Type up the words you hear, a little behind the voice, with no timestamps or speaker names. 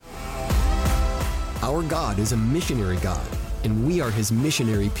Our God is a missionary God, and we are His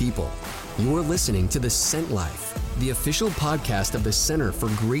missionary people. You're listening to The Sent Life, the official podcast of the Center for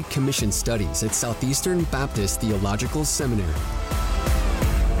Great Commission Studies at Southeastern Baptist Theological Seminary.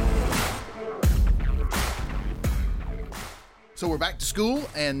 So we're back to school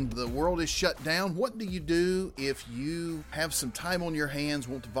and the world is shut down. What do you do if you have some time on your hands,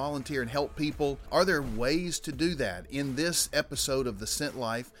 want to volunteer and help people? Are there ways to do that? In this episode of The Sent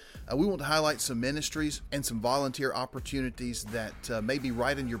Life, we want to highlight some ministries and some volunteer opportunities that may be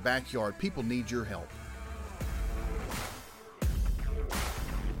right in your backyard. People need your help.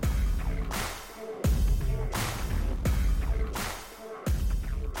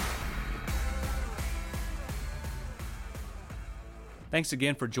 Thanks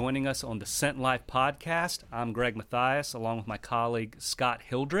again for joining us on the Sent Life podcast. I'm Greg Mathias, along with my colleague Scott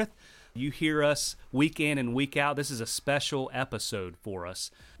Hildreth. You hear us week in and week out. This is a special episode for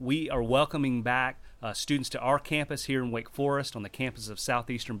us. We are welcoming back students to our campus here in Wake Forest, on the campus of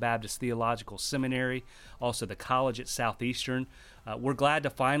Southeastern Baptist Theological Seminary, also the college at Southeastern. We're glad to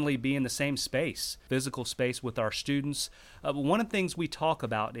finally be in the same space, physical space with our students. One of the things we talk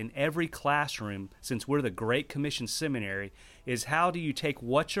about in every classroom, since we're the Great Commission Seminary, is how do you take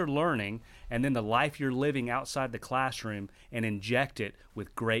what you're learning and then the life you're living outside the classroom and inject it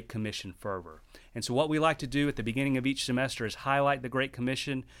with Great Commission fervor. And so what we like to do at the beginning of each semester is highlight the Great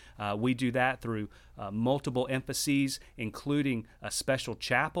Commission. We do that through multiple emphases, including a special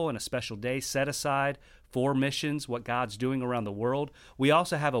chapel and a special day set aside for missions, what God's doing around the world. We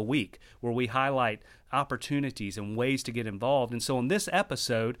also have a week where we highlight opportunities and ways to get involved. And so in this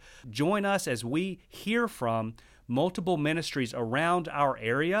episode, join us as we hear from multiple ministries around our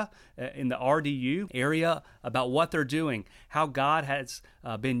area, in the RDU area, about what they're doing, how God has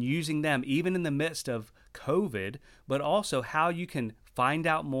been using them, even in the midst of COVID, but also how you can find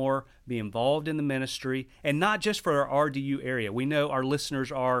out more, be involved in the ministry, and not just for our RDU area. We know our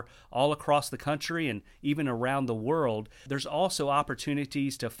listeners are all across the country and even around the world. There's also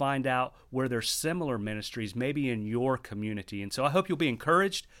opportunities to find out where there's similar ministries, maybe in your community. And so I hope you'll be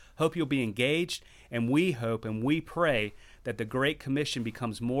encouraged, hope you'll be engaged, and we hope and we pray that the Great Commission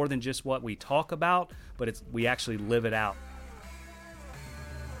becomes more than just what we talk about, but we actually live it out.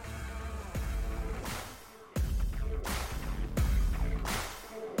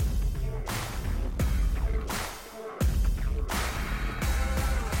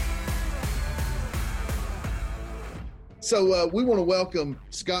 So we want to welcome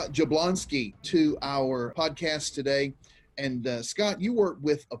Scott Jablonski to our podcast today. And Scott, you work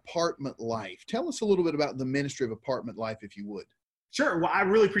with Apartment Life. Tell us a little bit about the ministry of Apartment Life, if you would. Sure. Well, I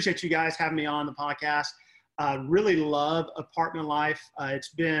really appreciate you guys having me on the podcast. Really love Apartment Life. It's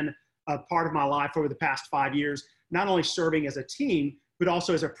been a part of my life over the past 5 years, not only serving as a team, but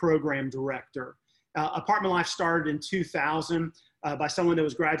also as a program director. Apartment Life started in 2000 by someone that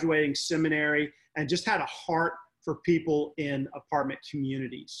was graduating seminary and just had a heart for people in apartment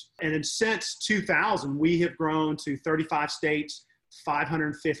communities. And then since 2000, we have grown to 35 states,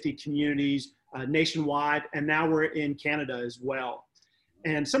 550 communities nationwide, and now we're in Canada as well.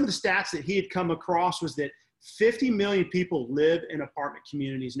 And some of the stats that he had come across was that 50 million people live in apartment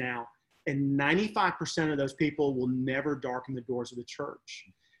communities now, and 95% of those people will never darken the doors of the church.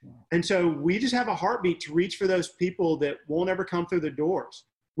 And so we just have a heartbeat to reach for those people that won't ever come through the doors.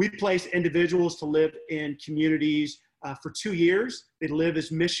 We place individuals to live in communities for 2 years. They live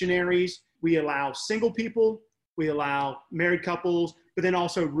as missionaries. We allow single people, we allow married couples, but then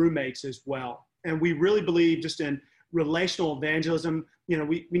also roommates as well. And we really believe just in relational evangelism. You know,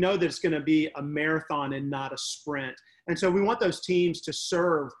 we know that it's going to be a marathon and not a sprint. And so we want those teams to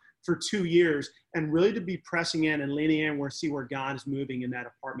serve for 2 years and really to be pressing in and leaning in see where God is moving in that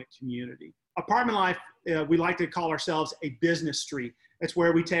apartment community. Apartment Life, we like to call ourselves a business street. It's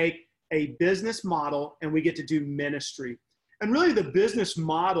where we take a business model and we get to do ministry. And really the business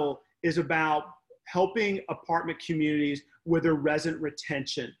model is about helping apartment communities with their resident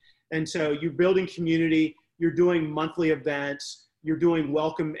retention. And so you're building community, you're doing monthly events, you're doing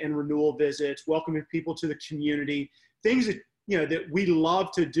welcome and renewal visits, welcoming people to the community, things that, that we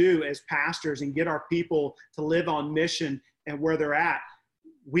love to do as pastors and get our people to live on mission and where they're at.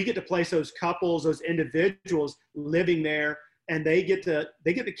 We get to place those couples, those individuals living there, and they get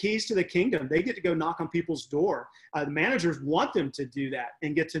the keys to the kingdom. They get to go knock on people's door. The managers want them to do that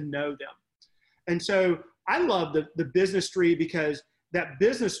and get to know them. And so I love the business tree because that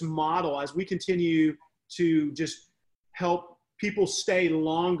business model, as we continue to just help people stay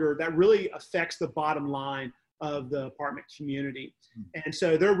longer, that really affects the bottom line of the apartment community. And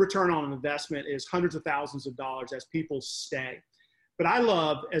so their return on investment is hundreds of thousands of dollars as people stay. But I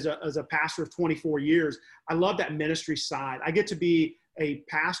love, as a pastor of 24 years, I love that ministry side. I get to be a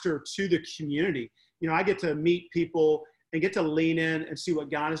pastor to the community. I get to meet people and get to lean in and see what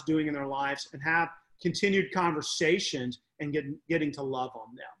God is doing in their lives and have continued conversations and getting to love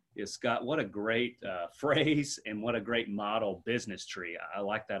on them. Yeah, Scott, what a great phrase and what a great model business tree. I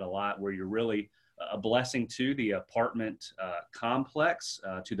like that a lot, where you're really a blessing to the apartment complex,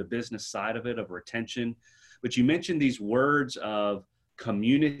 to the business side of it, of retention. But you mentioned these words of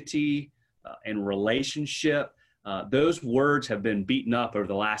community and relationship. Those words have been beaten up over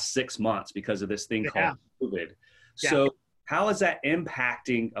the last 6 months because of this thing called COVID. Yeah. So how is that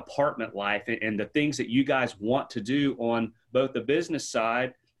impacting apartment life and the things that you guys want to do on both the business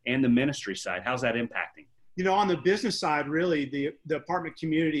side and the ministry side? How's that impacting? On the business side, really, the apartment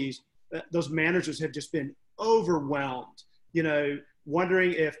communities, those managers have just been overwhelmed,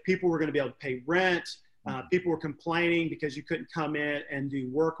 wondering if people were going to be able to pay rent. People were complaining because you couldn't come in and do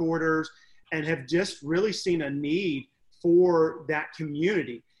work orders, and have just really seen a need for that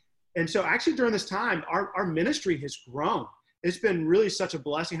community. And so actually during this time, our ministry has grown. It's been really such a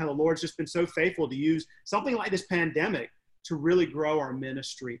blessing how the Lord's just been so faithful to use something like this pandemic to really grow our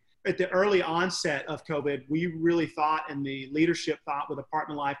ministry. At the early onset of COVID, we really thought, and the leadership thought with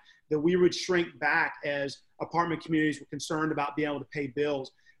Apartment Life, that we would shrink back as apartment communities were concerned about being able to pay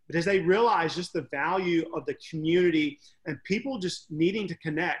bills. But as they realized just the value of the community and people just needing to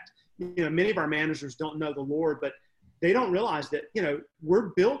connect, many of our managers don't know the Lord, but they don't realize that, we're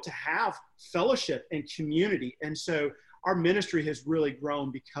built to have fellowship and community. And so our ministry has really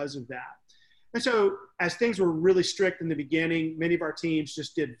grown because of that. And so as things were really strict in the beginning, many of our teams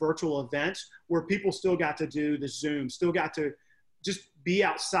just did virtual events where people still got to do the Zoom, still got to just be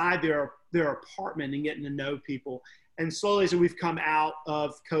outside their apartment and getting to know people. And slowly as we've come out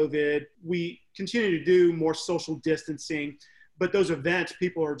of COVID, we continue to do more social distancing, but those events,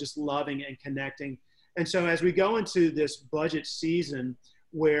 people are just loving and connecting. And so as we go into this budget season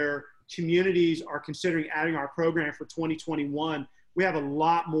where communities are considering adding our program for 2021, we have a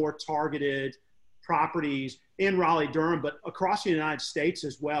lot more targeted properties in Raleigh-Durham, but across the United States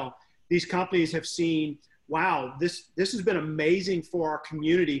as well. These companies have seen, wow, this has been amazing for our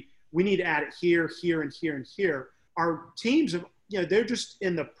community. We need to add it here, here, and here, and here. Our teams, they're just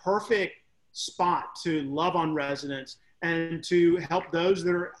in the perfect spot to love on residents and to help those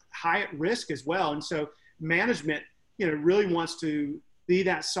that are high at risk as well. And so management, really wants to be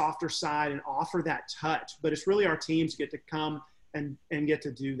that softer side and offer that touch, but it's really our teams get to come and get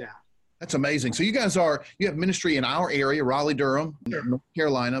to do that. That's amazing. So you have ministry in our area, Raleigh-Durham, North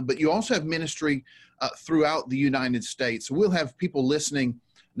Carolina, but you also have ministry throughout the United States. So we'll have people listening,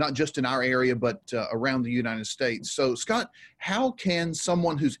 not just in our area, but around the United States. So Scott, how can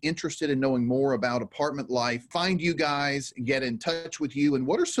someone who's interested in knowing more about apartment life find you guys, get in touch with you? And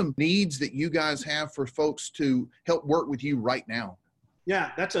what are some needs that you guys have for folks to help work with you right now?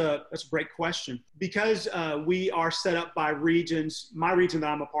 Yeah, that's a great question. Because we are set up by regions, my region that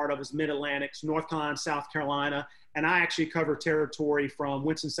I'm a part of is Mid-Atlantic, North Carolina, South Carolina, and I actually cover territory from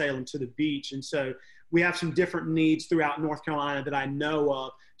Winston-Salem to the beach. And so we have some different needs throughout North Carolina that I know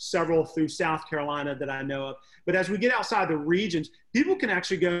of, several through South Carolina that I know of. But as we get outside the regions, people can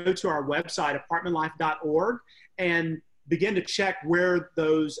actually go to our website, apartmentlife.org, and begin to check where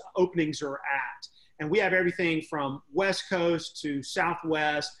those openings are at. And we have everything from West Coast to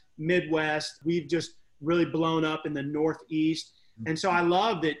Southwest, Midwest. We've just really blown up in the Northeast. And so I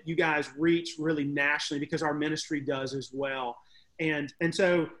love that you guys reach really nationally because our ministry does as well. And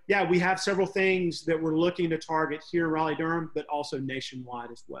so, yeah, we have several things that we're looking to target here in Raleigh-Durham, but also nationwide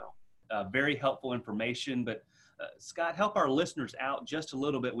as well. Very helpful information. But Scott, help our listeners out just a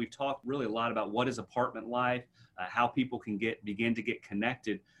little bit. We've talked really a lot about what is apartment life, how people can begin to get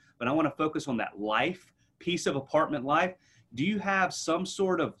connected. But I want to focus on that life piece of apartment life. Do you have some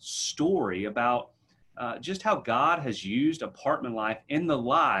sort of story about just how God has used apartment life in the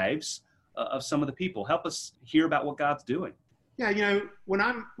lives of some of the people? Help us hear about what God's doing. Yeah, when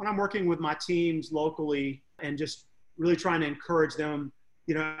I'm working with my teams locally and just really trying to encourage them,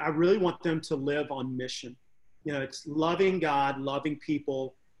 I really want them to live on mission. It's loving God, loving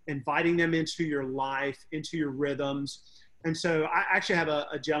people, inviting them into your life, into your rhythms. And so I actually have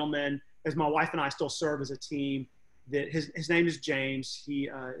a gentleman, as my wife and I still serve as a team, that his name is James. He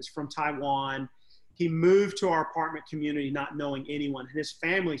is from Taiwan. He moved to our apartment community not knowing anyone. And his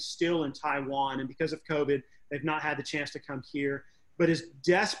family's still in Taiwan. And because of COVID, they've not had the chance to come here, but is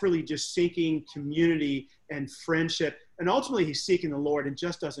desperately just seeking community and friendship. And ultimately, he's seeking the Lord and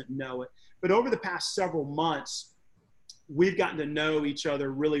just doesn't know it. But over the past several months, we've gotten to know each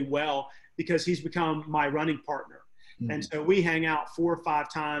other really well because he's become my running partner. And so we hang out 4 or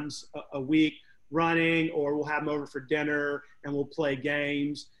 5 times a week running, or we'll have him over for dinner and we'll play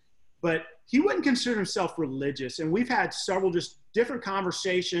games. But he wouldn't consider himself religious. And we've had several just different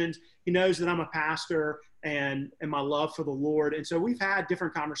conversations. He knows that I'm a pastor and my love for the Lord. And so we've had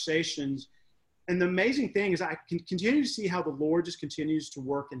different conversations. And the amazing thing is I can continue to see how the Lord just continues to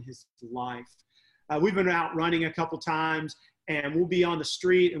work in his life. We've been out running a couple times, and we'll be on the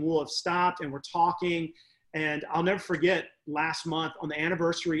street and we'll have stopped and we're talking. And I'll never forget last month on the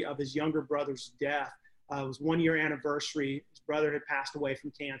anniversary of his younger brother's death. It was 1 year anniversary. His brother had passed away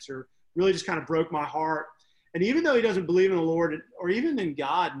from cancer. Really just kind of broke my heart. And even though he doesn't believe in the Lord or even in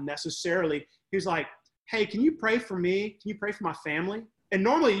God necessarily, he was like, hey, can you pray for me? Can you pray for my family? And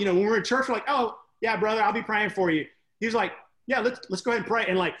normally, you know, when we're in church, we're like, oh, yeah, brother, I'll be praying for you. He was like, yeah, let's go ahead and pray.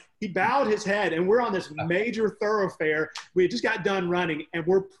 And like, he bowed his head, and we're on this major thoroughfare. We just got done running, and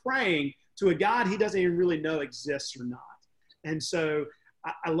we're praying to a God he doesn't even really know exists or not. And so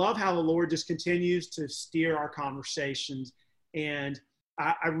I love how the Lord just continues to steer our conversations. And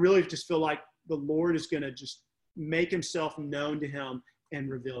I really just feel like the Lord is going to just make himself known to him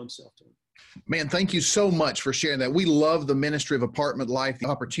and reveal himself to him. Man, thank you so much for sharing that. We love the ministry of Apartment Life, the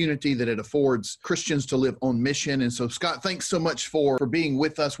opportunity that it affords Christians to live on mission. And so, Scott, thanks so much for being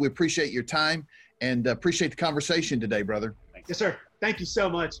with us. We appreciate your time and appreciate the conversation today, brother. Yes, sir. Thank you so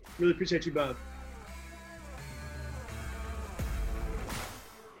much. Really appreciate you both.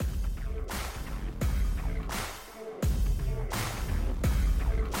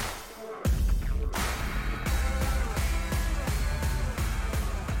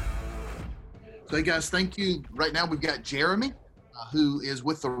 So, hey guys, thank you. Right now we've got Jeremy, who is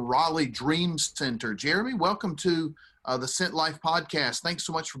with the Raleigh Dream Center. Jeremy, welcome to the Sent Life podcast. Thanks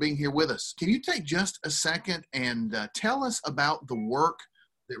so much for being here with us. Can you take just a second and tell us about the work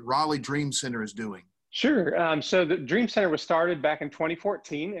that Raleigh Dream Center is doing? Sure. So the Dream Center was started back in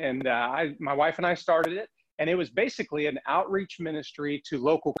 2014, and my wife and I started it. And it was basically an outreach ministry to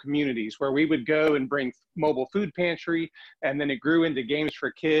local communities where we would go and bring mobile food pantry. And then it grew into games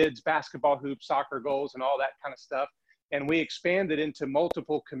for kids, basketball hoops, soccer goals, and all that kind of stuff. And we expanded into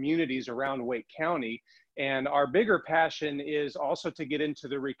multiple communities around Wake County. And our bigger passion is also to get into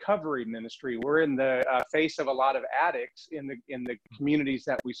the recovery ministry. We're in the face of a lot of addicts in the communities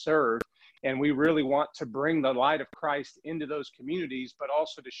that we serve. And we really want to bring the light of Christ into those communities, but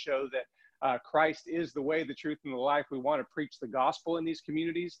also to show that Christ is the way, the truth, and the life. We want to preach the gospel in these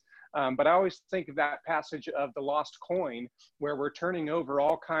communities. But I always think of that passage of the lost coin, where we're turning over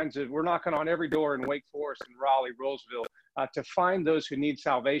all kinds of, we're knocking on every door in Wake Forest and Raleigh, Roseville, to find those who need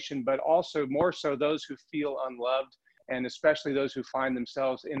salvation, but also more so those who feel unloved, and especially those who find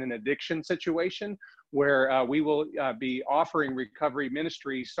themselves in an addiction situation, where we will be offering recovery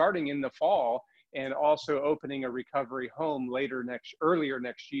ministry starting in the fall, and also opening a recovery home earlier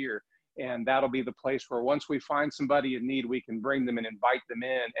next year. And that'll be the place where once we find somebody in need, we can bring them and invite them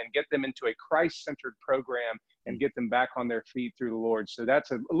in and get them into a Christ-centered program and get them back on their feet through the Lord. So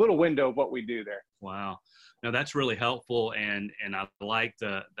that's a little window of what we do there. Wow. No, that's really helpful. And I like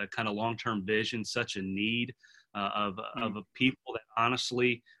the kind of long-term vision, such a need of people that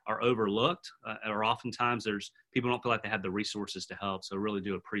honestly are overlooked, or oftentimes people don't feel like they have the resources to help. So really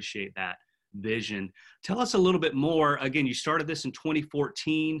do appreciate that vision. Tell us a little bit more. Again, you started this in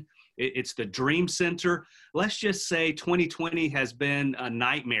 2014. It's the Dream Center. Let's just say 2020 has been a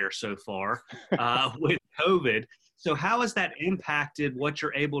nightmare so far with COVID. So how has that impacted what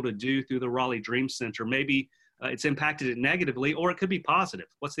you're able to do through the Raleigh Dream Center? Maybe it's impacted it negatively, or it could be positive.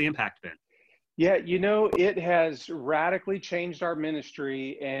 What's the impact been? Yeah, it has radically changed our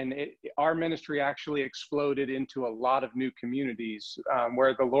ministry, and our ministry actually exploded into a lot of new communities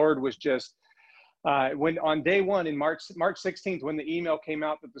where the Lord was just, when on day one in March 16th, when the email came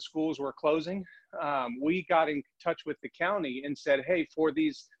out that the schools were closing, we got in touch with the county and said, hey,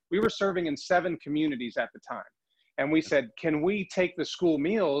 we were serving in 7 communities at the time. And we said, can we take the school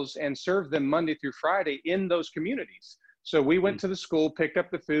meals and serve them Monday through Friday in those communities? So we went to the school, picked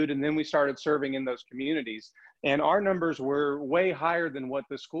up the food, and then we started serving in those communities. And our numbers were way higher than what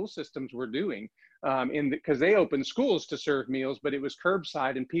the school systems were doing, because they opened schools to serve meals, but it was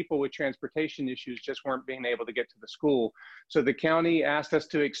curbside, and people with transportation issues just weren't being able to get to the school. So the county asked us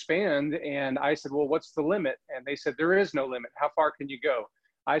to expand, and I said, well, what's the limit? And they said, there is no limit. How far can you go?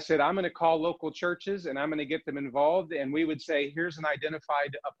 I said, I'm going to call local churches and I'm going to get them involved. And we would say, here's an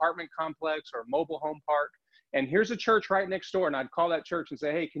identified apartment complex or mobile home park, and here's a church right next door. And I'd call that church and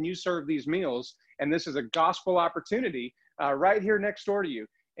say, hey, can you serve these meals? And this is a gospel opportunity right here next door to you.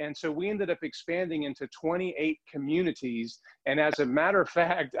 And so we ended up expanding into 28 communities. And as a matter of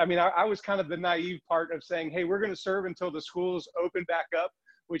fact, I mean, I was kind of the naive part of saying, hey, we're going to serve until the schools open back up,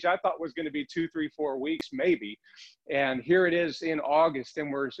 which I thought was going to be 2, 3, 4 weeks, maybe. And here it is in August.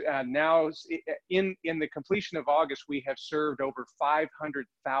 And we're now in the completion of August, we have served over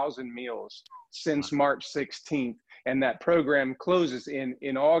 500,000 meals since March 16th. And that program closes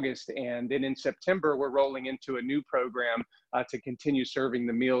in August. And then in September, we're rolling into a new program to continue serving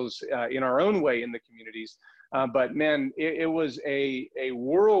the meals in our own way in the communities. But man, it was a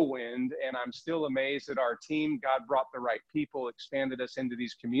whirlwind, and I'm still amazed that our team, God brought the right people, expanded us into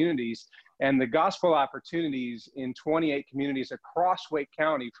these communities, and the gospel opportunities in 28 communities across Wake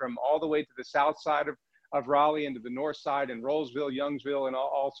County, from all the way to the south side of Raleigh and to the north side, and Rollsville, Youngsville, and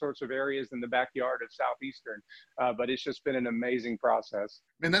all sorts of areas in the backyard of Southeastern. But it's just been an amazing process.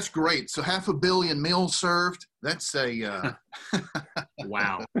 Man, that's great. So 500 million meals served. That's a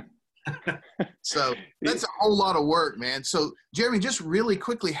wow. So that's a whole lot of work, man. So Jeremy, just really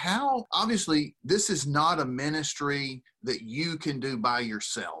quickly, how, obviously this is not a ministry that you can do by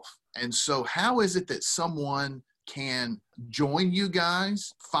yourself. And so how is it that someone can join you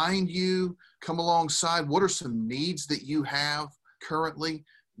guys, find you, come alongside? What are some needs that you have currently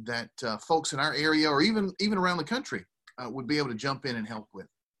that folks in our area or even around the country would be able to jump in and help with?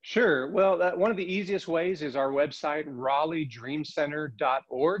 Sure. Well, one of the easiest ways is our website,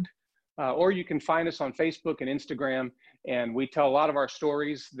 RaleighDreamCenter.org. Or you can find us on Facebook and Instagram, and we tell a lot of our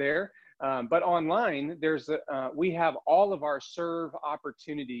stories there. But online, we have all of our serve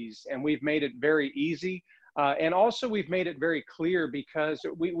opportunities, and we've made it very easy. And also we've made it very clear, because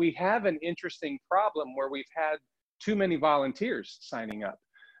we have an interesting problem where we've had too many volunteers signing up,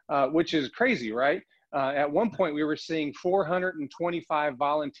 which is crazy, right? At one point, we were seeing 425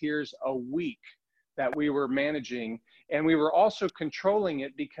 volunteers a week that we were managing. And we were also controlling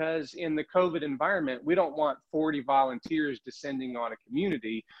it because in the COVID environment, we don't want 40 volunteers descending on a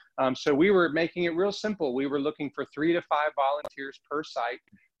community. So we were making it real simple. We were looking for 3 to 5 volunteers per site.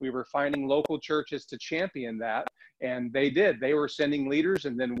 We were finding local churches to champion that. And they did. They were sending leaders.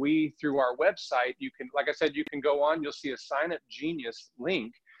 And then we, through our website, you can, like I said, you can go on, you'll see a Sign Up Genius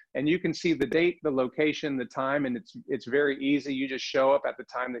link. And you can see the date, the location, the time, and it's very easy. You just show up at the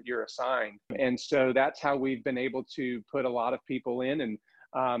time that you're assigned. And so that's how we've been able to put a lot of people in. And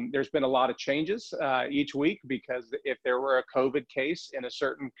there's been a lot of changes each week, because if there were a COVID case in a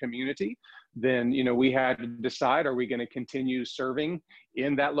certain community, then, you know, we had to decide, are we going to continue serving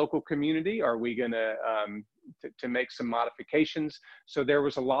in that local community? Are we going to make some modifications? So there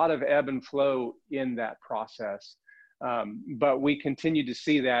was a lot of ebb and flow in that process. But we continue to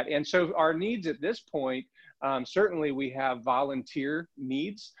see that. And so our needs at this point, certainly we have volunteer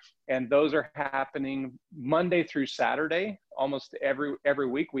needs, and those are happening Monday through Saturday. Almost every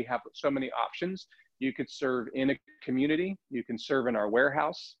week we have so many options. You could serve in a community, you can serve in our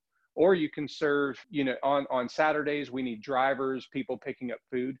warehouse, or you can serve, you know, on Saturdays. We need drivers, people picking up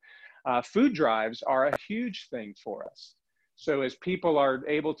food. Food drives are a huge thing for us. So as people are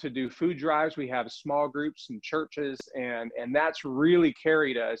able to do food drives, we have small groups and churches, and that's really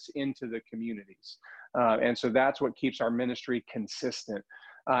carried us into the communities. And so that's what keeps our ministry consistent.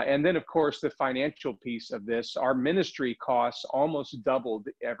 And then, of course, the financial piece of this, our ministry costs almost doubled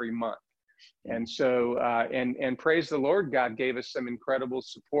every month. And so, and praise the Lord, God gave us some incredible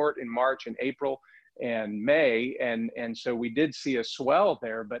support in March and April and May. And so we did see a swell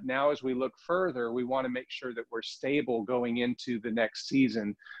there, but now as we look further, we want to make sure that we're stable going into the next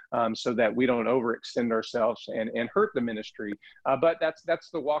season, so that we don't overextend ourselves and hurt the ministry. But that's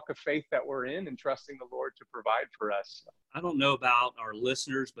the walk of faith that we're in, and trusting the Lord to provide for us. I don't know about our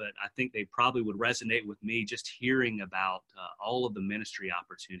listeners, but I think they probably would resonate with me just hearing about all of the ministry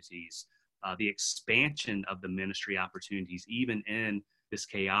opportunities, the expansion of the ministry opportunities, even in this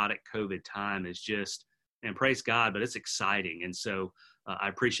chaotic COVID time, is just, and praise God, but it's exciting. And so I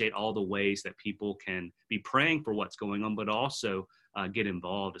appreciate all the ways that people can be praying for what's going on, but also get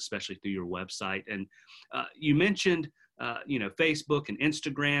involved, especially through your website. And you mentioned, Facebook and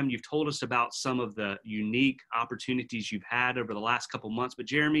Instagram. You've told us about some of the unique opportunities you've had over the last couple months. But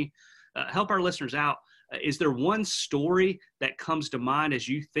Jeremy, help our listeners out. Is there one story that comes to mind as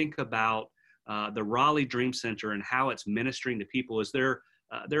you think about the Raleigh Dream Center and how it's ministering to people? Is there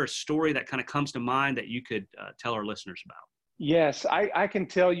a story that kind of comes to mind that you could tell our listeners about? Yes, I can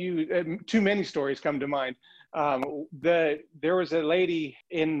tell you too many stories come to mind. There was a lady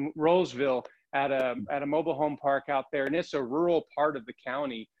in Rollsville at a mobile home park out there, and it's a rural part of the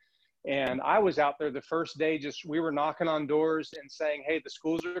county. And I was out there the first day, we were knocking on doors and saying, hey, the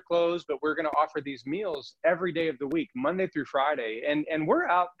schools are closed, but we're going to offer these meals every day of the week, Monday through Friday. And we're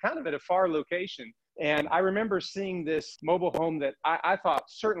out kind of at a far location. And I remember seeing this mobile home that I thought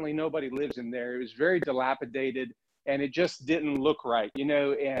certainly nobody lives in there. It was very dilapidated and it just didn't look right,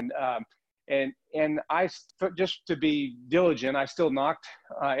 and just to be diligent, I still knocked.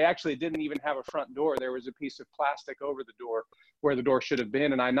 Actually, it didn't even have a front door. There was a piece of plastic over the door where the door should have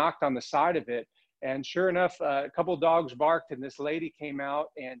been. And I knocked on the side of it. And sure enough, a couple of dogs barked and this lady came out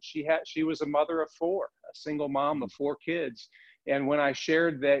and she was a mother of 4, a single mom of 4 kids. And when I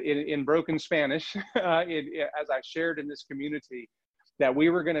shared that in broken Spanish, as I shared in this community, that we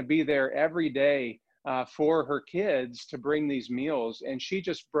were going to be there every day for her kids to bring these meals. And she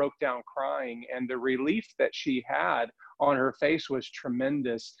just broke down crying, and the relief that she had on her face was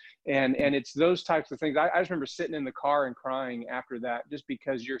tremendous. And it's those types of things. I just remember sitting in the car and crying after that, just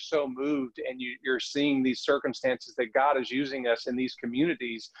because you're so moved and you're seeing these circumstances that God is using us in these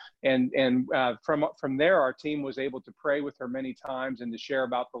communities. And from there, our team was able to pray with her many times and to share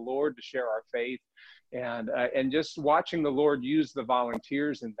about the Lord, to share our faith. And just watching the Lord use the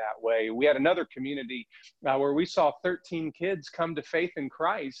volunteers in that way. We had another community where we saw 13 kids come to faith in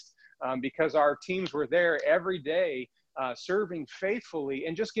Christ because our teams were there every day serving faithfully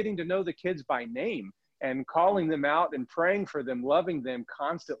and just getting to know the kids by name and calling them out and praying for them, loving them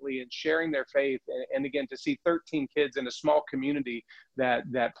constantly and sharing their faith. And again, to see 13 kids in a small community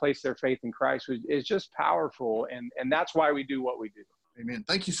that place their faith in Christ is just powerful. And that's why we do what we do. Amen.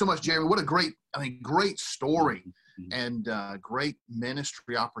 Thank you so much, Jeremy. What a great story and great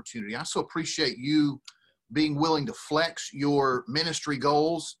ministry opportunity. I so appreciate you being willing to flex your ministry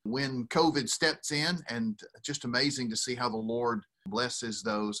goals when COVID steps in, and just amazing to see how the Lord blesses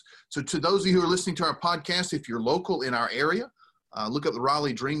those. So to those of you who are listening to our podcast, if you're local in our area, look up the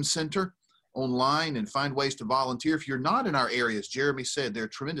Raleigh Dream Center online and find ways to volunteer. If you're not in our area, as Jeremy said, there are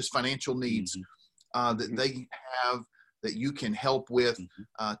tremendous financial needs that they have that you can help with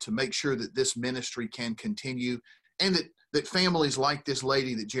to make sure that this ministry can continue, and that families like this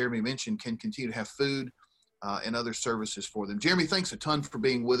lady that Jeremy mentioned can continue to have food and other services for them. Jeremy, thanks a ton for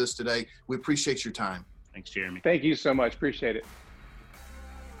being with us today. We appreciate your time. Thanks, Jeremy. Thank you so much. Appreciate it.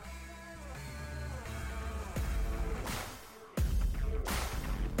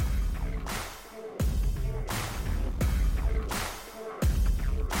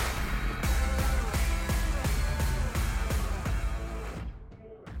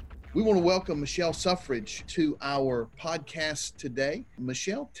 We want to welcome Michelle Suffridge to our podcast today.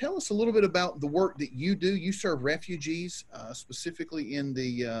 Michelle, tell us a little bit about the work that you do. You serve refugees, specifically in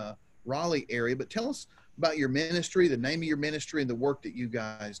the Raleigh area, but tell us about your ministry, the name of your ministry, and the work that you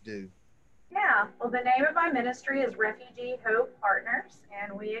guys do. Yeah, well, the name of my ministry is Refugee Hope Partners,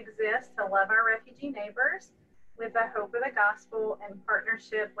 and we exist to love our refugee neighbors with the hope of the gospel in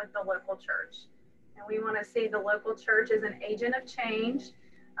partnership with the local church. And we want to see the local church as an agent of change,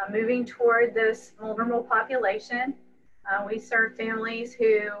 moving toward this vulnerable population. We serve families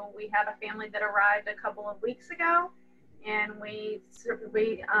we have a family that arrived a couple of weeks ago, and we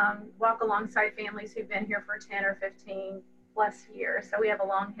walk alongside families who've been here for 10 or 15 plus years. So we have a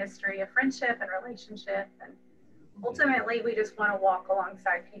long history of friendship and relationship, and ultimately we just want to walk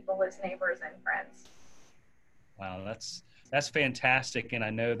alongside people as neighbors and friends. Wow, that's fantastic. And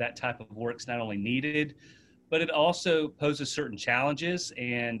I know that type of work's not only needed, but it also poses certain challenges.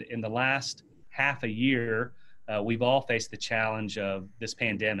 And in the last half a year, we've all faced the challenge of this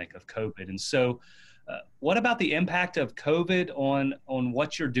pandemic of COVID. And so what about the impact of COVID on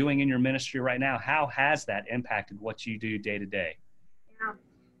what you're doing in your ministry right now? How has that impacted what you do day to day? Yeah,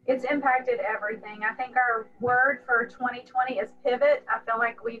 it's impacted everything. I think our word for 2020 is pivot. I feel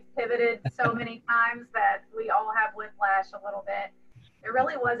like we've pivoted so many times that we all have whiplash a little bit. There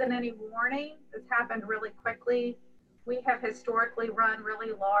really wasn't any warning. This happened really quickly. We have historically run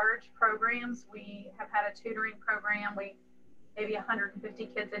really large programs. We have had a tutoring program. Maybe 150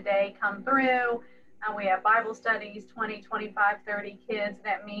 kids a day come through. We have Bible studies, 20, 25, 30 kids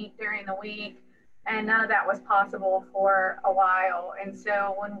that meet during the week. And none of that was possible for a while. And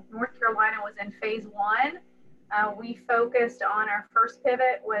so when North Carolina was in phase 1, we focused on our first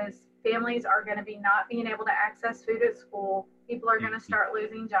pivot was families are going to be not being able to access food at school. People are going to start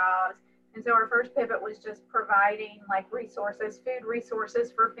losing jobs. And so our first pivot was just providing food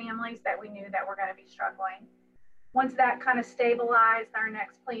resources for families that we knew that were going to be struggling. Once that kind of stabilized, our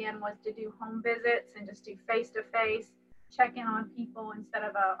next plan was to do home visits and just do face-to-face, check in on people instead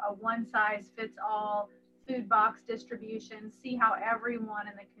of a one-size-fits-all food box distribution, see how everyone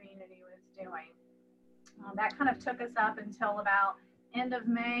in the community was doing. That kind of took us up until about end of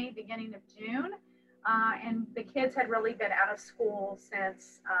May, beginning of June. And the kids had really been out of school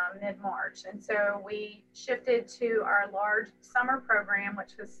since mid-March. And so we shifted to our large summer program,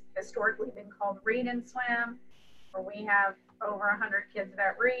 which has historically been called Read and Swim, where we have over 100 kids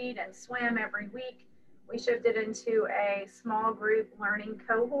that read and swim every week. We shifted into a small group learning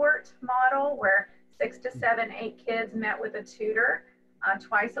cohort model where 6 to 7, 8 kids met with a tutor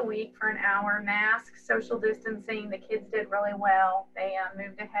twice a week for an hour, mask, social distancing. The kids did really well. They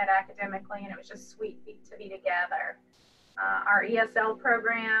moved ahead academically, and it was just sweet to be together. Our ESL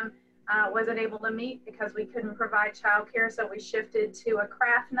program wasn't able to meet because we couldn't provide childcare, so we shifted to a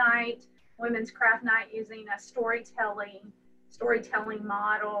craft night, women's craft night, using a storytelling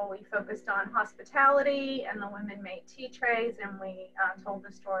model. We focused on hospitality, and the women made tea trays, and we told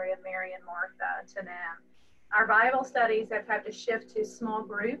the story of Mary and Martha to them. Our Bible studies have had to shift to small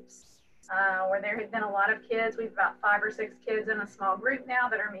groups where there had been a lot of kids. We've got 5 or 6 kids in a small group now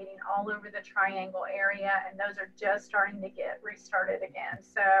that are meeting all over the Triangle area, and those are just starting to get restarted again.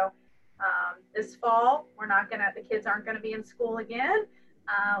 So this fall, the kids aren't going to be in school again.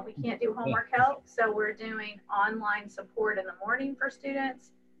 We can't do homework help, so we're doing online support in the morning for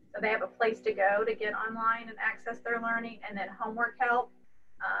students. So they have a place to go to get online and access their learning, and then homework help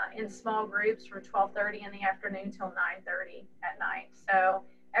in small groups from 12:30 in the afternoon till 9:30 at night. So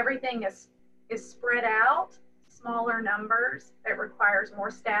everything is spread out, smaller numbers. It requires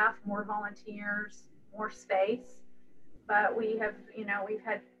more staff, more volunteers, more space. But we've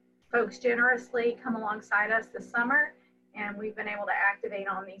had folks generously come alongside us this summer, and we've been able to activate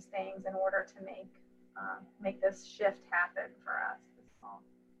on these things in order to make this shift happen for us this fall.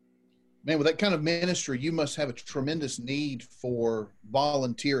 Man, with that kind of ministry, you must have a tremendous need for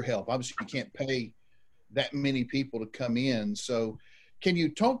volunteer help. Obviously, you can't pay that many people to come in. So can you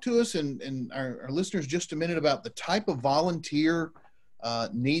talk to us and our listeners just a minute about the type of volunteer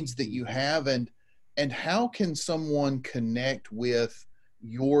needs that you have, and how can someone connect with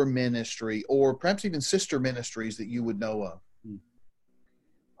your ministry or perhaps even sister ministries that you would know of?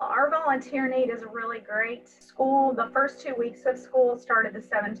 Our volunteer need is really great. School, the first 2 weeks of school started the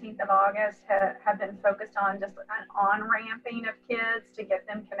 17th of August, have been focused on just an on-ramping of kids to get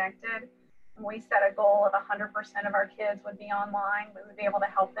them connected. And we set a goal of 100% of our kids would be online. We would be able to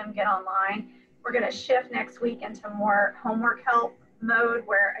help them get online. We're going to shift next week into more homework help mode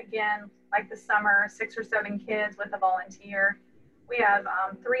where, again, like the summer, 6 or 7 kids with a volunteer. We have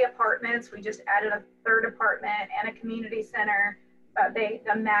 3 apartments. We just added a 3rd apartment and a community center. But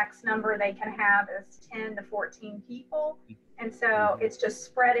the max number they can have is 10 to 14 people. And so it's just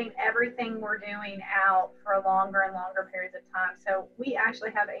spreading everything we're doing out for longer and longer periods of time. So we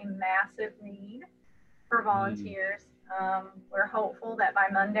actually have a massive need for volunteers. We're hopeful that by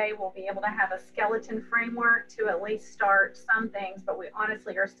Monday we'll be able to have a skeleton framework to at least start some things, but we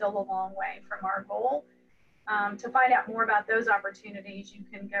honestly are still a long way from our goal. To find out more about those opportunities, you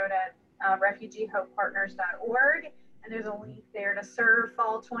can go to refugeehopepartners.org. And there's a link there to serve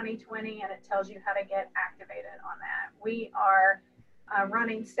fall 2020, and it tells you how to get activated on that. We are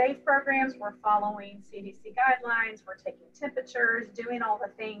running safe programs. We're following CDC guidelines. We're taking temperatures, doing all the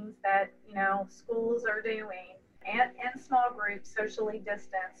things that, schools are doing, and small groups, socially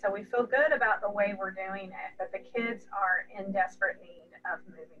distanced. So we feel good about the way we're doing it, but the kids are in desperate need of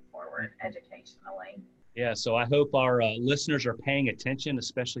moving forward educationally. Yeah, so I hope our listeners are paying attention,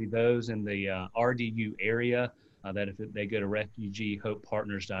 especially those in the RDU area. That if they go to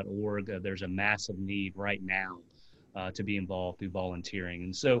refugeehopepartners.org, there's a massive need right now to be involved through volunteering.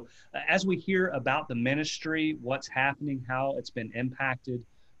 And so as we hear about the ministry, what's happening, how it's been impacted,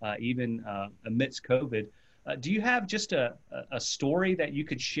 even amidst COVID, do you have just a story that you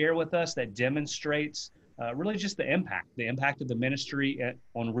could share with us that demonstrates really just the impact of the ministry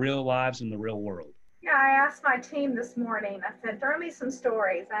on real lives in the real world? Yeah, I asked my team this morning, I said, throw me some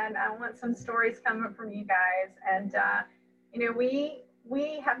stories, and I want some stories coming from you guys. And,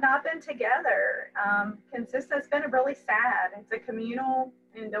 we have not been together. Consistent, it's been really sad. It's a communal,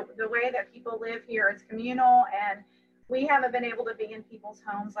 and the way that people live here is communal, and we haven't been able to be in people's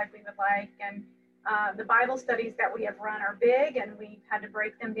homes like we would like. And the Bible studies that we have run are big, and we've had to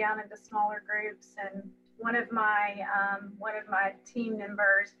break them down into smaller groups. And one of my team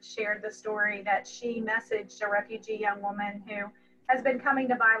members shared the story that she messaged a refugee young woman who has been coming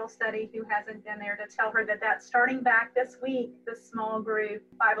to Bible study, who hasn't been there, to tell her that that's starting back this week, the small group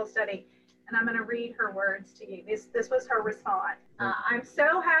Bible study. And I'm going to read her words to you. This was her response. I'm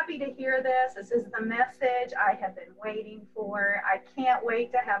so happy to hear this. This is the message I have been waiting for. I can't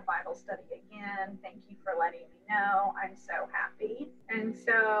wait to have Bible study again. Thank you for letting me know. I'm so happy. And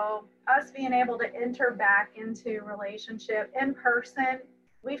so us being able to enter back into relationship in person,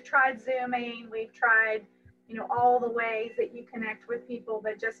 we've tried Zooming, we've tried, all the ways that you connect with people,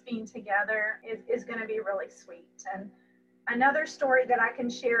 but just being together is going to be really sweet. And another story that I can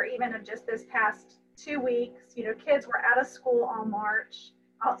share, even of just this past 2 weeks, kids were out of school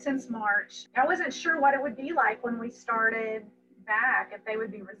since March. I wasn't sure what it would be like when we started back, if they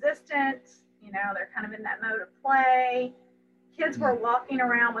would be resistant, they're kind of in that mode of play. Kids were walking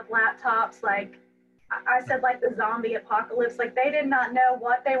around with laptops, like I said, like the zombie apocalypse, like they did not know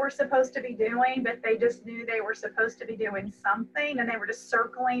what they were supposed to be doing, but they just knew they were supposed to be doing something, and they were just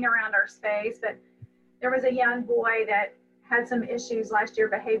circling around our space. But there was a young boy that had some issues last year,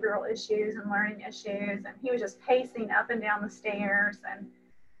 behavioral issues and learning issues, and he was just pacing up and down the stairs. And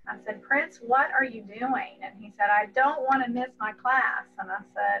I said, Prince, what are you doing? And he said, I don't want to miss my class. And I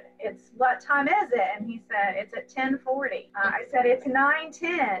said, what time is it? And he said, it's at 10:40. I said, it's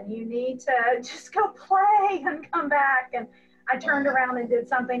 9:10. You need to just go play and come back. And I turned around and did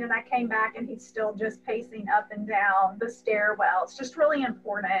something, and I came back, and he's still just pacing up and down the stairwell. It's just really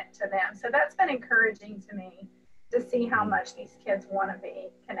important to them. So that's been encouraging to me, to see how much these kids want to be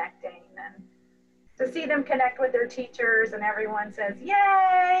connecting, and to see them connect with their teachers and everyone says,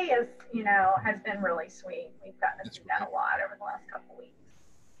 yay, has been really sweet. We've gotten to see that a lot over the last couple of weeks.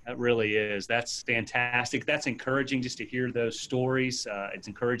 That really is. That's fantastic. That's encouraging just to hear those stories. It's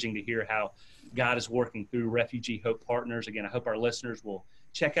encouraging to hear how God is working through Refugee Hope Partners. Again, I hope our listeners will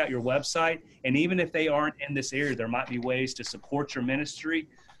check out your website. And even if they aren't in this area, there might be ways to support your ministry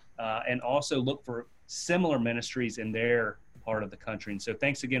and also look for similar ministries in their part of the country. And so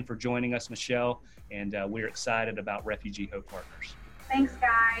thanks again for joining us, Michelle, and we're excited about Refugee Hope Partners. Thanks,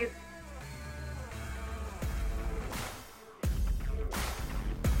 guys.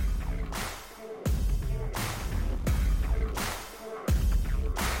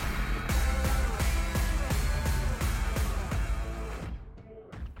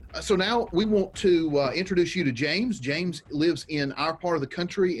 So now we want to introduce you to James. James lives in our part of the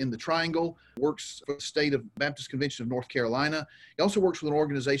country in the Triangle, works for the State of Baptist Convention of North Carolina. He also works with an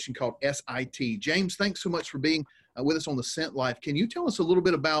organization called SIT. James, thanks so much for being with us on the Sent Life. Can you tell us a little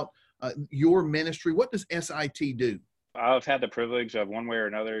bit about your ministry? What does SIT do? I've had the privilege of one way or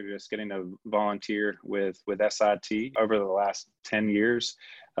another just getting to volunteer with SIT over the last 10 years.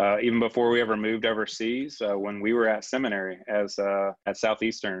 Even before we ever moved overseas, when we were at seminary at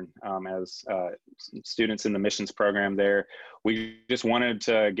Southeastern as students in the missions program there, we just wanted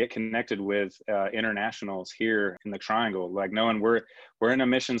to get connected with internationals here in the Triangle. Like knowing we're in a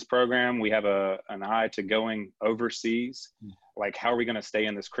missions program, we have an eye to going overseas. Like, how are we going to stay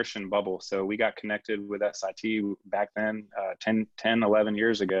in this Christian bubble? So we got connected with SIT back then, 11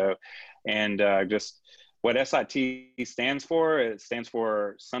 years ago. And just what SIT stands for, it stands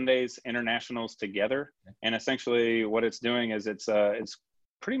for Sundays Internationals Together. And essentially what it's doing is it's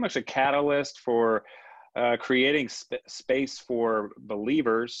pretty much a catalyst for creating space for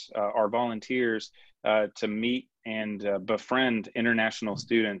believers, our volunteers, to meet and befriend international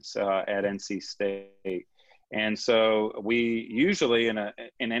students at NC State. And so we usually, in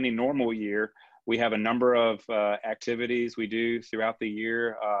any normal year, we have a number of activities we do throughout the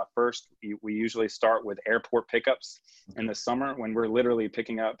year. First, we usually start with airport pickups in the summer when we're literally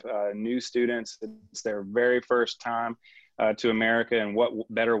picking up new students. It's their very first time to America, and what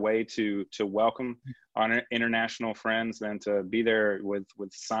better way to welcome our international friends than to be there with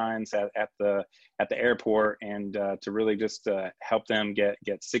signs at the airport and to really just help them get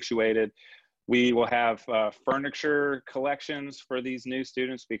situated. We will have furniture collections for these new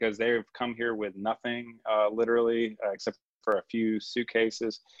students because they've come here with nothing, literally, except for a few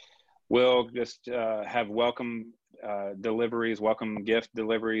suitcases. We'll just have welcome deliveries, welcome gift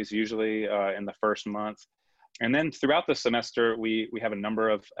deliveries, usually in the first month. And then throughout the semester, we have a number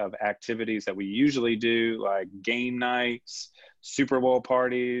of activities that we usually do, like game nights, Super Bowl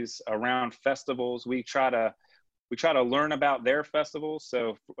parties, around festivals. We try to learn about their festivals.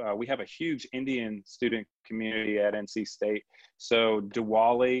 So we have a huge Indian student community at NC State. So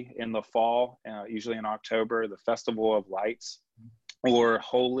Diwali in the fall, usually in October, the Festival of Lights, or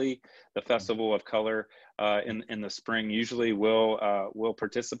Holi, the Festival of Color, in the spring. Usually we'll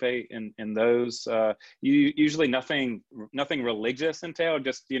participate in those. Usually nothing religious entailed,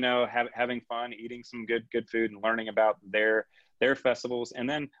 just having fun, eating some good food, and learning about their festivals. And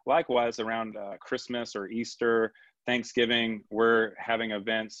then likewise around Christmas or Easter, Thanksgiving, we're having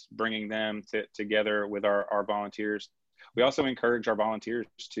events, bringing them together with our volunteers. We also encourage our volunteers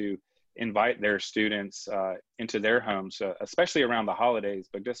to invite their students into their homes, especially around the holidays,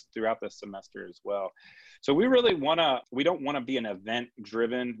 but just throughout the semester as well. So we really we don't want to be an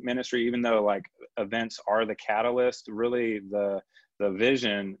event-driven ministry, even though like events are the catalyst. Really, the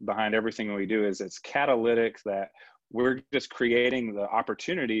vision behind everything we do is it's catalytic, that we're just creating the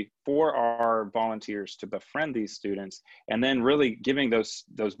opportunity for our volunteers to befriend these students, and then really giving those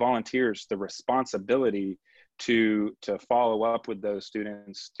volunteers the responsibility to follow up with those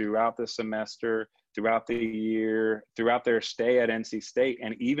students throughout the semester, throughout the year, throughout their stay at NC State,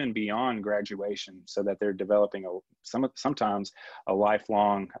 and even beyond graduation, so that they're developing sometimes a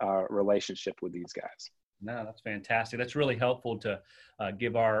lifelong relationship with these guys. No, that's fantastic. That's really helpful to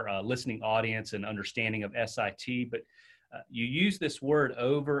give our listening audience an understanding of SIT. But you use this word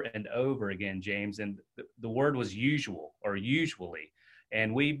over and over again, James, and the word was usual or usually.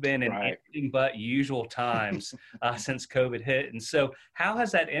 And we've been in anything but usual times since COVID hit. And so how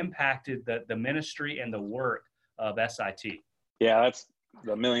has that impacted the ministry and the work of SIT? Yeah, that's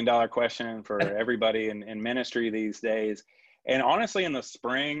the $1 million question for everybody in ministry these days. And honestly, in the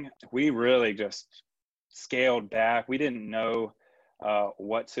spring, we really just scaled back. We didn't know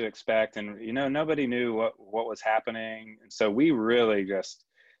what to expect. And, nobody knew what was happening. And so we really just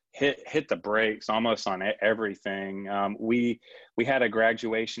hit the brakes almost on everything. We had a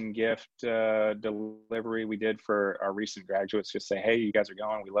graduation gift delivery we did for our recent graduates, just say, hey, you guys are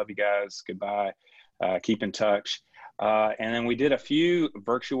going, we love you guys, goodbye, keep in touch. And then we did a few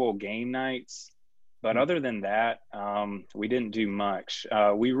virtual game nights, but other than that, we didn't do much.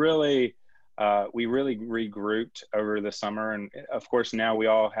 We really regrouped over the summer, and of course now we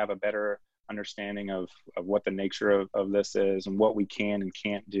all have a better understanding of what the nature of this is, and what we can and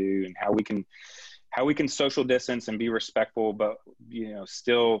can't do, and how we can social distance and be respectful, but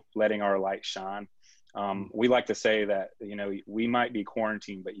still letting our light shine. We like to say that we might be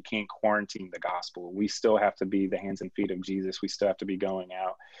quarantined, but you can't quarantine the gospel. We still have to be the hands and feet of Jesus. We still have to be going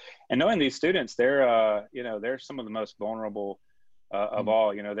out, and knowing these students, they're some of the most vulnerable of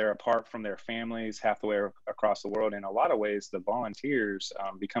all. They're apart from their families half the way across the world. In a lot of ways, the volunteers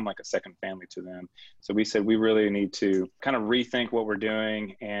become like a second family to them. So we said we really need to kind of rethink what we're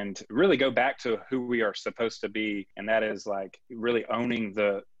doing and really go back to who we are supposed to be, and that is like really owning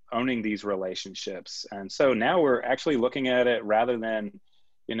these relationships. And so now we're actually looking at it rather than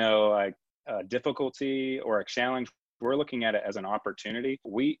like a difficulty or a challenge. We're looking at it as an opportunity.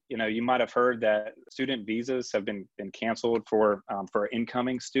 You might have heard that student visas have been canceled for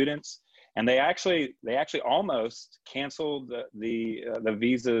incoming students, and they actually almost canceled the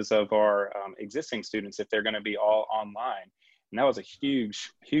visas of our existing students if they're going to be all online. And that was a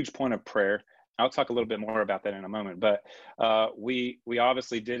huge point of prayer. I'll talk a little bit more about that in a moment. But we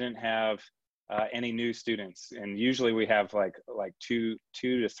obviously didn't have any new students, and usually we have like 2,000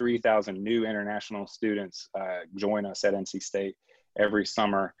 to 3,000 new international students join us at NC State every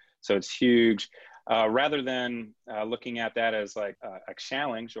summer. So it's huge. Rather than looking at that as like a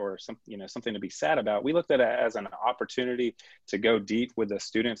challenge or something to be sad about, we looked at it as an opportunity to go deep with the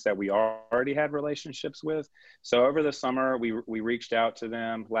students that we already had relationships with. So over the summer, we reached out to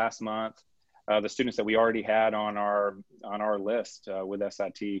them last month. The students that we already had on our list with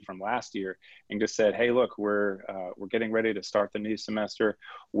SIT from last year, and just said, hey, look, we're getting ready to start the new semester.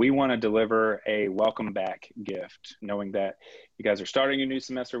 We want to deliver a welcome back gift, knowing that you guys are starting a new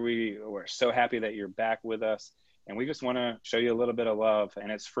semester. We're so happy that you're back with us, and we just want to show you a little bit of love, and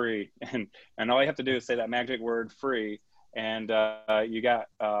it's free. And all you have to do is say that magic word, free, and you got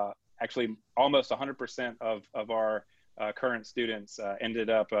actually almost 100% of our current students ended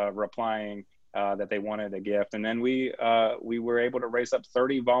up replying that they wanted a gift. And then we were able to raise up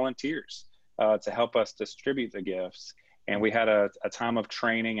 30 volunteers to help us distribute the gifts. And we had a time of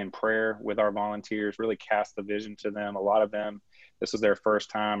training and prayer with our volunteers, really cast the vision to them. A lot of them, this was their first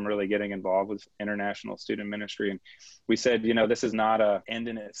time really getting involved with international student ministry. And we said, this is not an end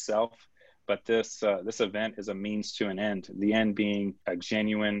in itself, but this event is a means to an end, the end being a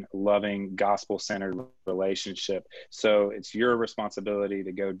genuine, loving, gospel-centered relationship. So it's your responsibility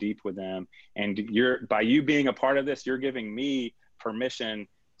to go deep with them. And by you being a part of this, you're giving me permission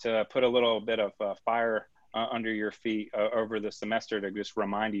to put a little bit of fire under your feet over the semester to just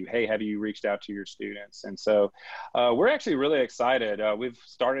remind you, hey, have you reached out to your students? And so we're actually really excited. We've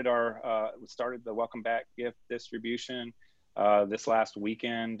started the welcome back gift distribution this last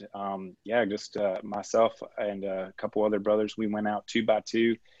weekend. Myself and a couple other brothers, we went out 2 by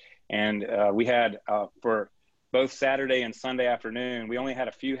 2, and we had for both Saturday and Sunday afternoon. We only had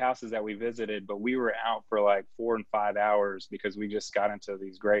a few houses that we visited, but we were out for like 4 and 5 hours because we just got into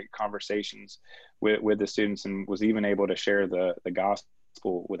these great conversations with the students, and was even able to share the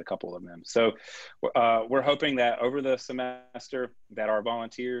gospel with a couple of them. So we're hoping that over the semester that our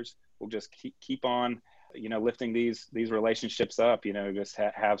volunteers will just keep on, lifting these relationships up, just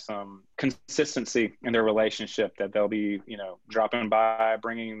have some consistency in their relationship, that they'll be, dropping by,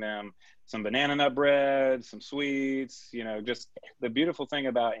 bringing them some banana nut bread, some sweets, just the beautiful thing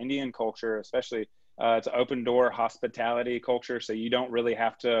about Indian culture, especially it's an open door hospitality culture. So you don't really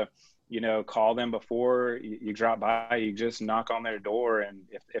have to, call them before you drop by. You just knock on their door, and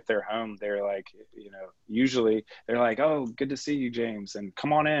if they're home, they're like, usually they're like, "Oh, good to see you, James, and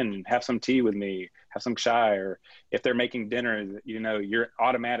come on in and have some tea with me, have some chai." Or if they're making dinner, you're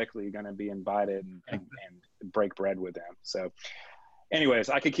automatically going to be invited and break bread with them. So anyways,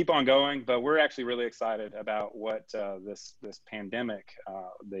 I could keep on going, but we're actually really excited about what this pandemic,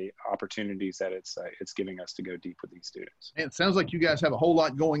 the opportunities that it's giving us to go deep with these students. And it sounds like you guys have a whole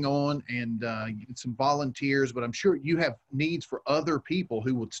lot going on, and some volunteers, but I'm sure you have needs for other people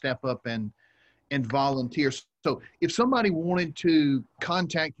who would step up and volunteer. So if somebody wanted to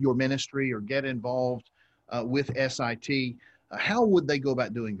contact your ministry or get involved with SIT, how would they go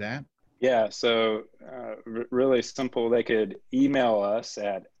about doing that? Yeah, so really simple. They could email us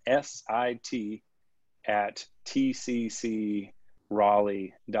at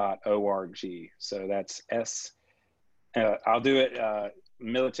sit@tccraleigh.org. So that's I'll do it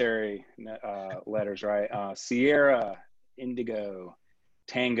military letters, right? Sierra Indigo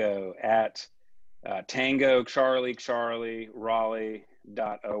Tango at Tango Charlie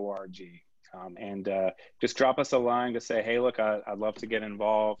Raleigh.org. And just drop us a line to say, "Hey, look, I'd love to get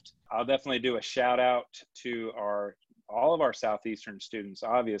involved." I'll definitely do a shout out to all of our Southeastern students,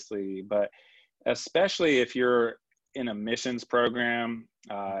 obviously, but especially if you're in a missions program,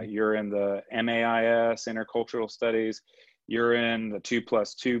 you're in the MAIS, Intercultural Studies, you're in the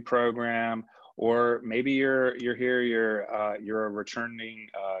 2+2 program, or maybe you're here, you're a returning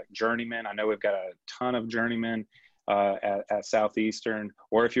journeyman. I know we've got a ton of journeymen at Southeastern,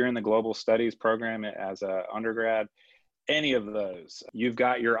 or if you're in the Global Studies program as an undergrad, any of those, you've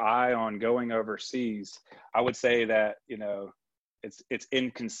got your eye on going overseas. I would say that, it's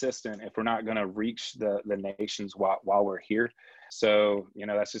inconsistent if we're not going to reach the nations while we're here. So,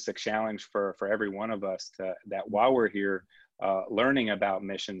 that's just a challenge for every one of us that while we're here, learning about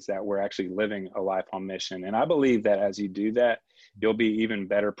missions, that we're actually living a life on mission. And I believe that as you do that, you'll be even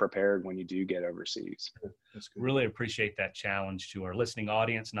better prepared when you do get overseas. That's good. Really appreciate that challenge to our listening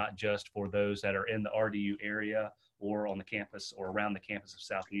audience, not just for those that are in the RDU area or on the campus or around the campus of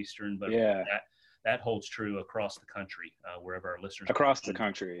Southeastern, but yeah, that holds true across the country, wherever our listeners across the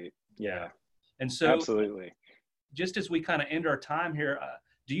country. Yeah. And so absolutely. Just as we kind of end our time here,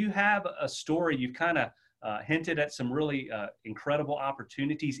 do you have a story? You've kind of hinted at some really incredible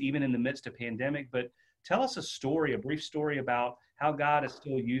opportunities, even in the midst of pandemic, but tell us a brief story about how God is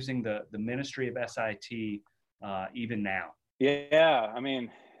still using the ministry of SIT even now. Yeah, I mean,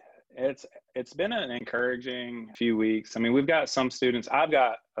 it's been an encouraging few weeks. I mean, we've got some students. I've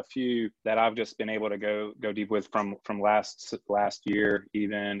got a few that I've just been able to go deep with from last year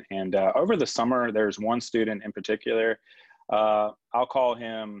even. And over the summer, there's one student in particular. I'll call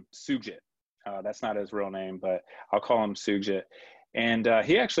him Sujit. That's not his real name, but I'll call him Sujit. And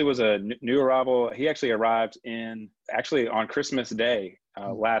he actually was a new arrival. He actually arrived on Christmas Day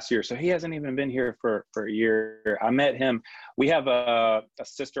last year. So he hasn't even been here for a year. I met him. We have a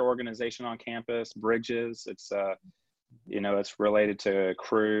sister organization on campus, Bridges. It's it's related to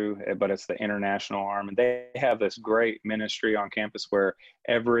Crew, but it's the international arm. And they have this great ministry on campus where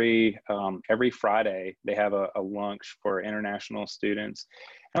every Friday they have a lunch for international students.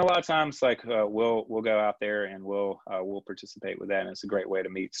 And a lot of times, we'll go out there and we'll participate with that, and it's a great way to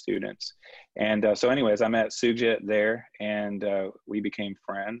meet students. And so, anyways, I met Sujit there, and we became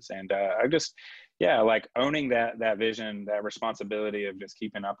friends. And I just, owning that vision, that responsibility of just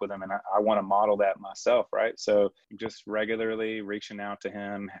keeping up with him, and I want to model that myself, right? So, just regularly reaching out to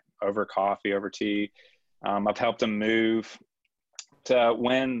him over coffee, over tea. I've helped him move.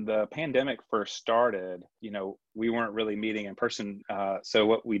 When the pandemic first started, we weren't really meeting in person. So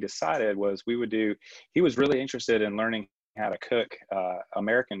what we decided was he was really interested in learning how to cook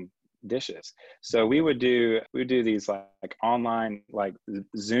American dishes. So we would do these like online, like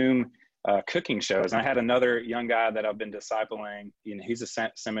Zoom cooking shows. And I had another young guy that I've been discipling. He's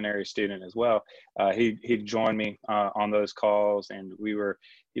a seminary student as well. He'd join me on those calls, and we're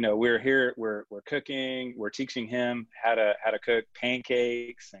here, we're cooking, we're teaching him how to cook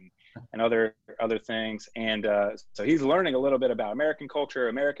pancakes, and and other things. And so he's learning a little bit about American culture,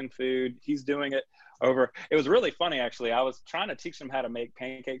 American food. He's doing it over. It was really funny, actually. I was trying to teach him how to make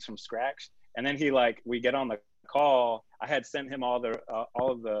pancakes from scratch, and then we get on the call. I had sent him all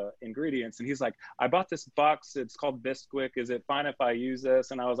of the ingredients, and he's like, I bought this box, it's called Bisquick, is it fine if I use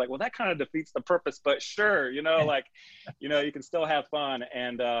this? And I was like, well, that kind of defeats the purpose, but sure, you can still have fun.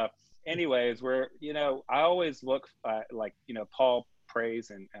 And anyways, I always look Paul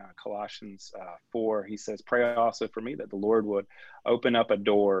prays in Colossians 4. He says, pray also for me that the Lord would open up a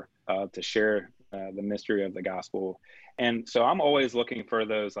door to share the mystery of the gospel. And so I'm always looking for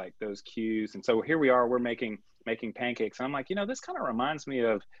those cues. And so here we are, we're making pancakes. And I'm like, this kind of reminds me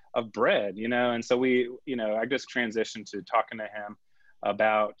of bread, and so I just transitioned to talking to him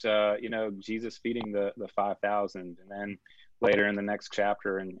about, Jesus feeding the 5,000. And then later in the next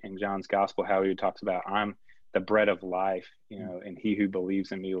chapter in John's gospel, how he talks about, I'm the bread of life, and he who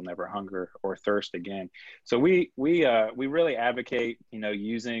believes in me will never hunger or thirst again. So we really advocate,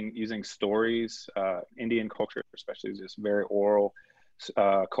 using stories. Indian culture, especially, is just very oral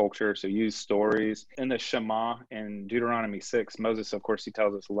culture. So use stories. In the Shema in Deuteronomy 6, Moses, of course, he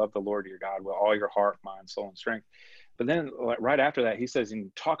tells us, love the Lord your God with all your heart, mind, soul, and strength. But then right after that, he says, and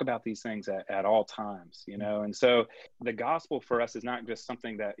talk about these things at all times, and so the gospel for us is not just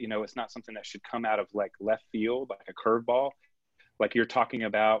something that, it's not something that should come out of left field, like a curveball. Like you're talking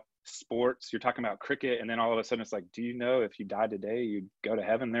about sports, you're talking about cricket, and then all of a sudden it's like, do you know if you died today, you'd go to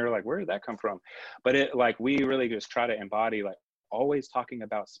heaven? They're like, where did that come from? But we really just try to embody always talking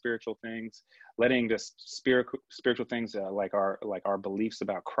about spiritual things, letting just spiritual things like our beliefs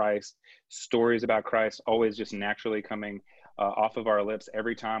about Christ, stories about Christ, always just naturally coming off of our lips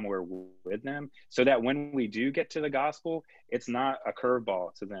every time we're with them, so that when we do get to the gospel, it's not a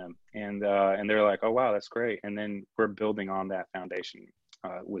curveball to them, and they're like, oh wow, that's great. And then we're building on that foundation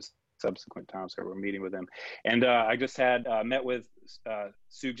with subsequent times that we're meeting with them. And I just met with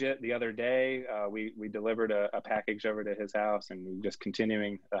Sujit the other day. We delivered a package over to his house, and we're just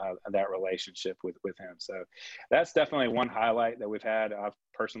continuing that relationship with him. So that's definitely one highlight that I've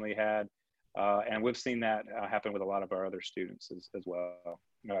personally had. And we've seen that happen with a lot of our other students as well.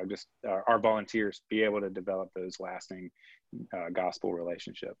 Just our volunteers be able to develop those lasting gospel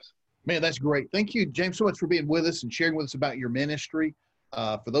relationships. Man, that's great. Thank you, James, so much for being with us and sharing with us about your ministry.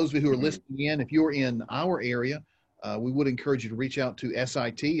 For those of you who are listening in, if you're in our area, we would encourage you to reach out to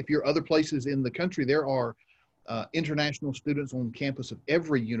SIT. If you're other places in the country, there are international students on campus of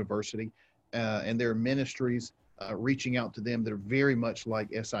every university, and there are ministries reaching out to them that are very much like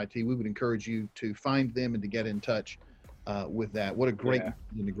SIT. We would encourage you to find them and to get in touch with that. What a great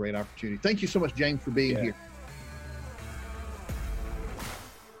and a great opportunity. Thank you so much, James, for being here.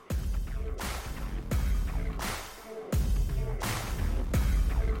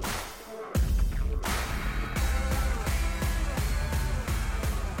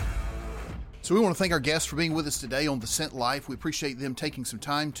 So we want to thank our guests for being with us today on The Sent Life. We appreciate them taking some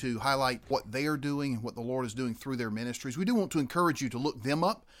time to highlight what they are doing and what the Lord is doing through their ministries. We do want to encourage you to look them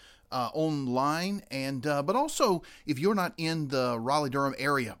up online, and but also, if you're not in the Raleigh-Durham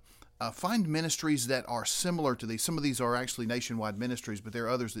area, find ministries that are similar to these. Some of these are actually nationwide ministries, but there are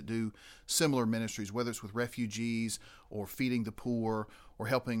others that do similar ministries, whether it's with refugees or feeding the poor or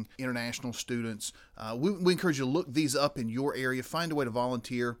helping international students. We encourage you to look these up in your area, find a way to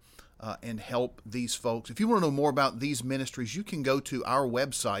volunteer and help these folks. If you want to know more about these ministries, you can go to our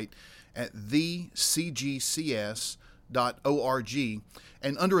website at thecgcs.org,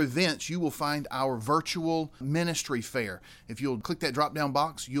 and under events, you will find our virtual ministry fair. If you'll click that drop-down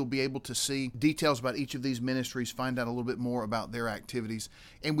box, you'll be able to see details about each of these ministries, find out a little bit more about their activities,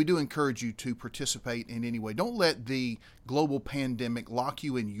 and we do encourage you to participate in any way. Don't let the global pandemic lock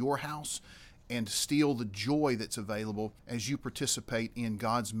you in your house and steal the joy that's available as you participate in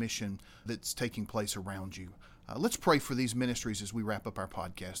God's mission that's taking place around you. Let's pray for these ministries as we wrap up our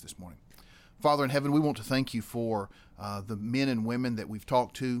podcast this morning. Father in heaven, we want to thank you for the men and women that we've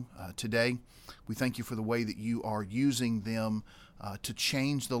talked to today. We thank you for the way that you are using them to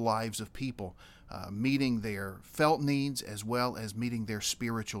change the lives of people, meeting their felt needs as well as meeting their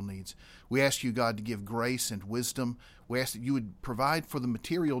spiritual needs. We ask you, God, to give grace and wisdom. We ask that you would provide for the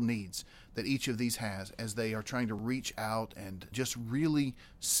material needs that each of these has as they are trying to reach out and just really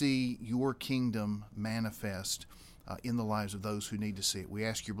see your kingdom manifest in the lives of those who need to see it. We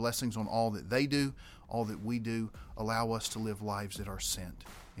ask your blessings on all that they do, all that we do. Allow us to live lives that are sent.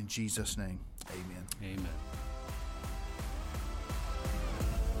 In Jesus' name, amen. Amen.